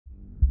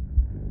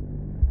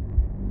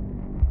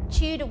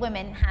Tudor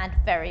women had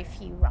very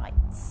few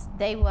rights.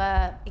 They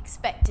were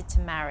expected to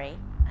marry,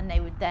 and they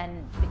would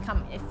then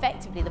become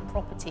effectively the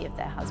property of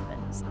their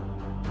husbands.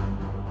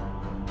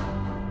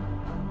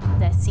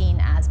 They're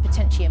seen as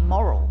potentially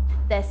immoral.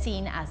 They're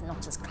seen as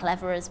not as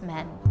clever as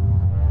men.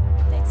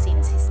 They're seen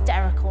as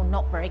hysterical,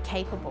 not very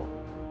capable.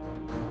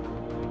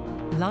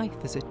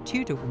 Life as a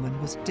Tudor woman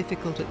was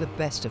difficult at the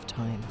best of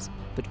times,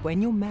 but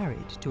when you're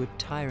married to a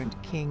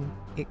tyrant king,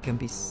 it can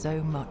be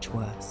so much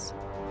worse.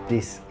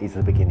 This is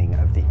the beginning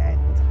of the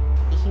end.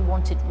 He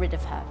wanted rid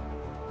of her.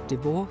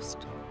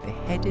 Divorced,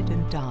 beheaded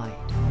and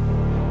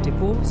died.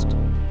 Divorced,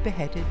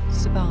 beheaded,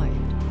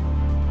 survived.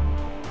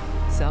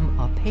 Some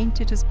are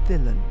painted as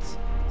villains,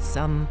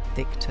 some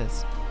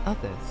victors,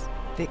 others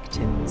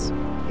victims.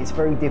 It's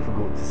very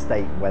difficult to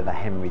state whether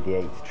Henry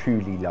VIII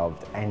truly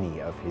loved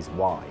any of his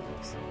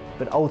wives,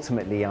 but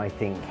ultimately I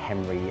think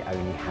Henry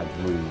only had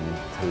room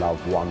to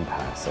love one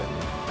person,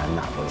 and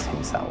that was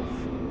himself.